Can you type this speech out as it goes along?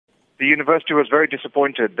The university was very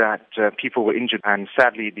disappointed that people were injured, and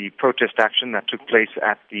sadly the protest action that took place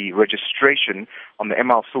at the registration on the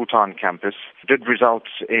Emal Sultan campus did result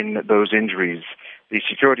in those injuries. The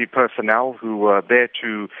security personnel who were there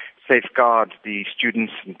to safeguard the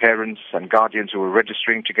students and parents and guardians who were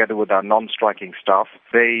registering together with our non-striking staff,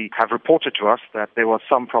 they have reported to us that there was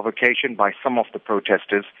some provocation by some of the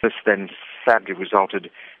protesters. This then sadly resulted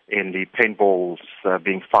in the paintballs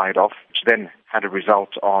being fired off, which then had a result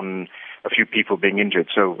on a few people being injured.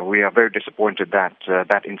 So we are very disappointed that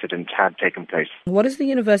that incident had taken place. What is the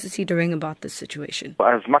university doing about this situation?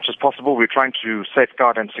 As much as possible, we're trying to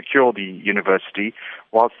safeguard and secure the university.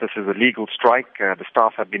 Whilst this is a legal strike, the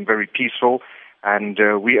staff have been very peaceful, and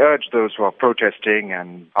we urge those who are protesting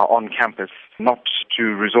and are on campus not to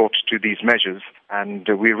resort to these measures. And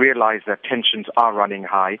we realize that tensions are running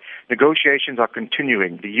high. Negotiations are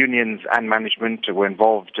continuing. The unions and management were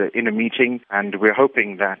involved in a meeting, and we're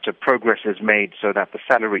hoping that progress is made so that the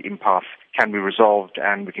salary impasse can be resolved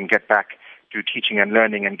and we can get back to teaching and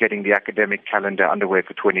learning and getting the academic calendar underway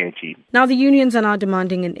for 2018. Now, the unions are now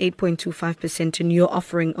demanding an 8.25% and you're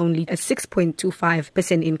offering only a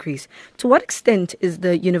 6.25% increase. To what extent is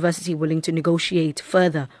the university willing to negotiate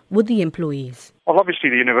further with the employees? Well, obviously,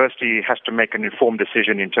 the university has to make an informed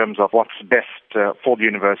decision in terms of what's best for the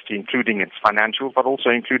university, including its financial, but also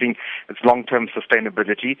including its long-term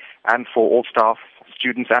sustainability, and for all staff,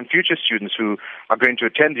 students and future students who are going to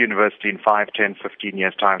attend the university in 5, 10, 15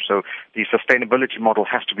 years' time. So the sustainability model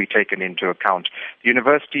has to be taken into account. The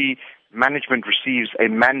university management receives a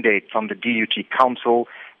mandate from the DUT Council,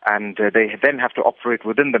 and they then have to operate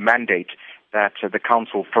within the mandate that the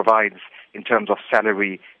council provides in terms of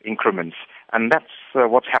salary increments. And that's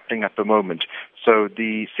what's happening at the moment. So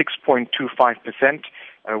the 6.25%,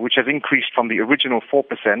 which has increased from the original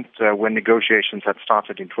 4% when negotiations had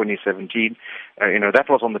started in 2017, that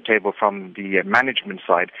was on the table from the management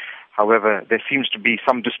side. However, there seems to be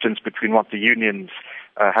some distance between what the unions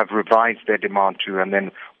have revised their demand to and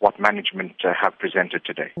then what management have presented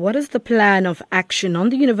today. What is the plan of action on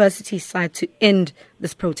the university side to end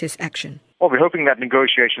this protest action? Well, we're hoping that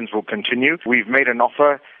negotiations will continue. We've made an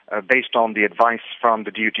offer based on the advice from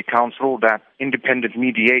the DUT Council that independent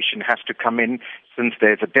mediation has to come in since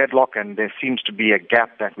there's a deadlock and there seems to be a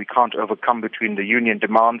gap that we can't overcome between the union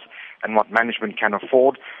demands and what management can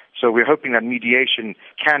afford. So we're hoping that mediation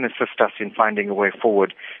can assist us in finding a way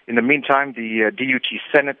forward. In the meantime, the DUT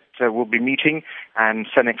Senate will be meeting, and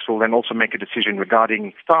Senex will then also make a decision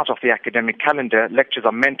regarding start of the academic calendar. Lectures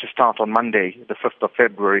are meant to start on Monday, the 5th of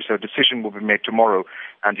February, so a decision will be made tomorrow,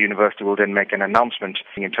 and the university will then make an announcement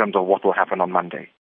in terms of what will happen on Monday.